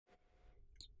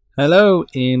Hello,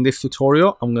 in this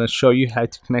tutorial I'm going to show you how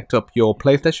to connect up your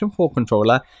PlayStation 4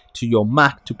 controller to your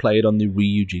Mac to play it on the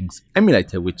Ryujinx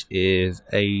emulator, which is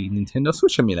a Nintendo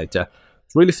Switch emulator.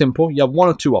 It's really simple. You have one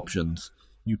or two options.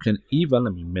 You can either,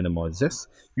 let me minimize this,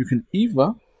 you can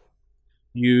either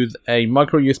use a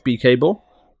micro USB cable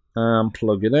and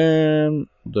plug it in,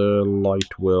 the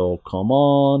light will come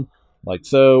on like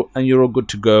so, and you're all good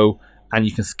to go, and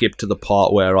you can skip to the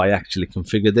part where I actually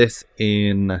configure this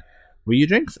in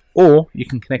Ryujinx, or you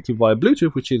can connect it via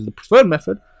Bluetooth, which is the preferred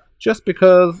method, just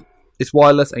because it's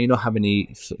wireless and you don't have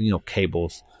any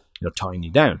cables tying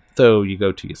you down. So you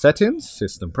go to your settings,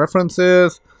 system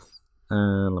preferences,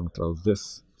 and let me close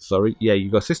this. Sorry, yeah,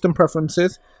 you go system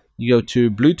preferences, you go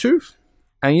to Bluetooth,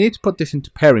 and you need to put this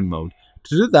into pairing mode.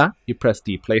 To do that, you press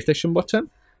the PlayStation button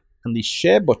and the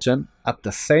share button at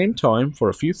the same time for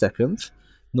a few seconds,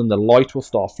 and then the light will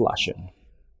start flashing.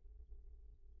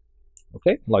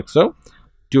 Okay, like so.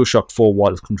 DualShock 4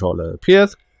 wireless controller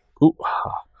appears. Ooh,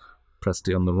 pressed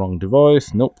it on the wrong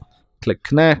device. Nope. Click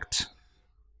connect.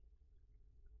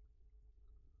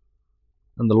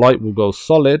 And the light will go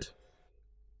solid.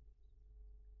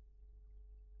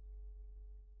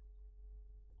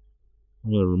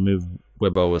 I'm going to remove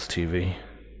WebOS TV.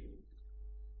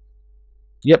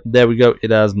 Yep, there we go.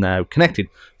 It has now connected.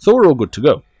 So we're all good to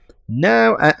go.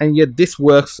 Now, and yet this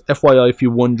works, FYI if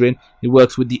you're wondering, it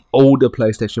works with the older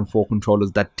PlayStation 4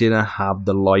 controllers that didn't have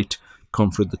the light come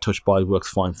through the touch bar. It works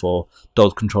fine for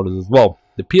those controllers as well.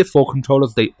 The PS4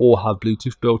 controllers, they all have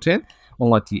Bluetooth built in,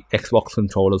 unlike the Xbox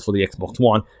controllers for the Xbox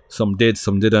One. Some did,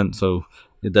 some didn't, so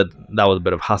that was a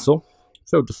bit of hassle.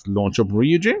 So just launch up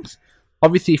Ryujinx.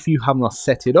 Obviously, if you have not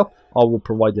set it up, I will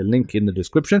provide a link in the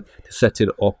description to set it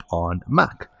up on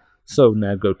Mac. So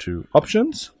now go to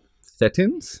Options,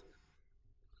 Settings,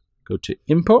 go to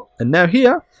Input, and now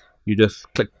here, you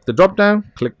just click the drop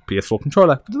down, click PS4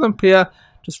 controller. If it doesn't appear,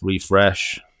 just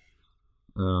refresh,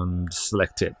 and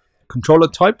select it. Controller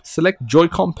type, select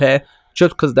Joy-Con pair,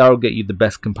 just because that will get you the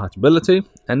best compatibility,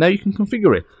 and now you can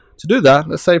configure it. To do that,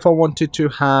 let's say if I wanted to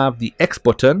have the X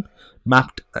button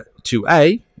mapped to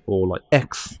A, or like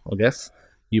X, I guess,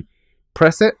 you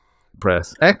press it,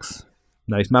 press X,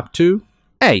 now it's mapped to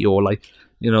A, or like,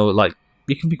 like,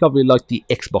 you can think of it like the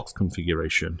Xbox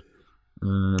configuration.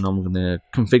 And I'm going to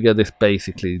configure this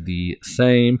basically the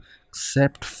same,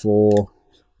 except for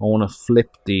I want to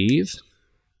flip these.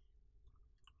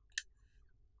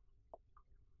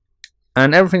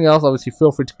 And everything else, obviously,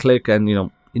 feel free to click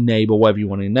and, enable whatever you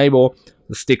want to enable.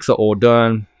 The sticks are all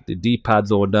done. The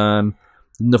D-pad's all done.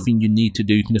 Nothing you need to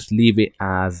do. You can just leave it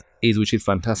as is, which is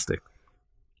fantastic.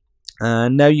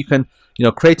 And now you can,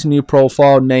 create a new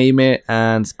profile, name it,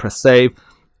 and press save.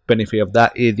 Benefit of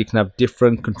that is you can have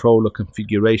different controller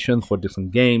configurations for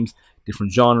different games,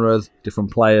 different genres,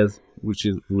 different players, which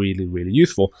is really, really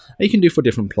useful. And you can do for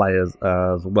different players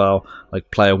as well, like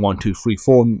player 1, 2, 3,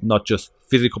 4, not just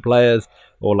physical players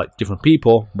or like different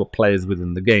people, but players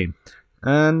within the game.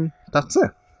 And that's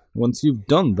it. Once you've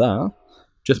done that,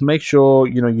 just make sure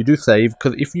you do save,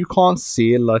 because if you can't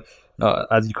see it like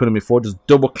as you couldn't before, just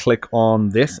double click on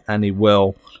this and it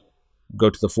will go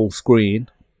to the full screen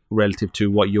relative to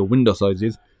what your window size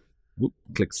is. Whoop,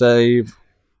 click save,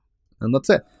 and that's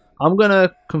it. I'm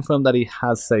gonna confirm that he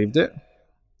has saved it,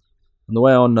 and the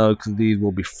way I'll know, because these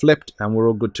will be flipped and we're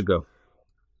all good to go.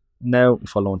 Now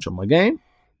if I launch up my game,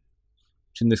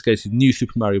 which in this case is New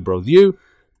Super Mario Bros. U,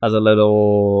 as a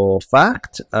little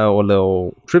fact or a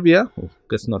little trivia, or I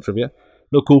guess not trivia,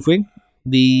 little cool thing,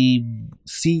 the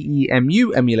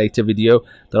CEMU emulator video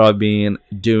that I've been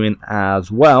doing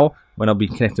as well, when I've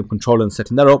been connecting controller and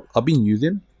setting that up, I've been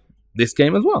using this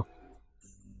game as well.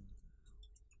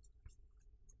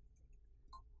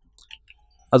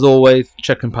 As always,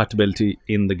 check compatibility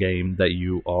in the game that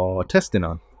you are testing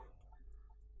on.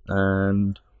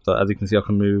 And so as you can see, I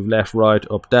can move left, right,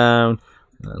 up, down.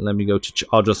 Let me go to,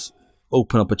 I'll just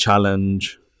open up a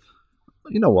challenge.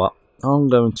 You know what? I'm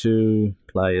going to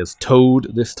play as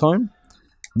Toad this time.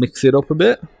 Mix it up a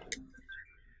bit.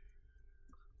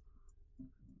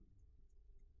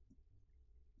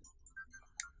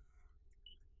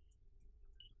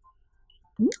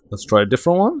 Let's try a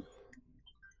different one.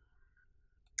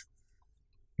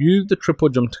 Use the triple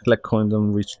jump to collect coins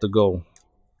and reach the goal.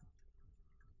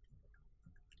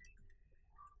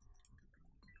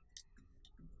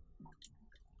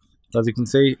 As you can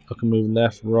see, I can move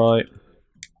left, right.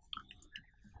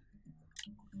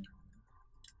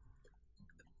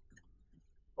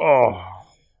 Oh,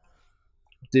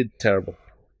 did terrible.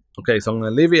 Okay, so I'm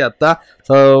going to leave it at that.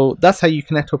 So that's how you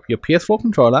connect up your PS4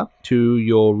 controller to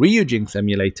your Ryujinx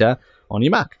emulator on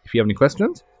your Mac. If you have any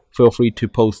questions, feel free to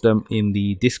post them in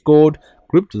the Discord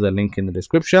group. There's a link in the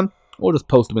description, or just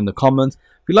post them in the comments.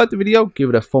 If you like the video, give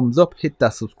it a thumbs up, hit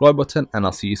that subscribe button, and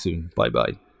I'll see you soon. Bye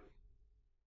bye.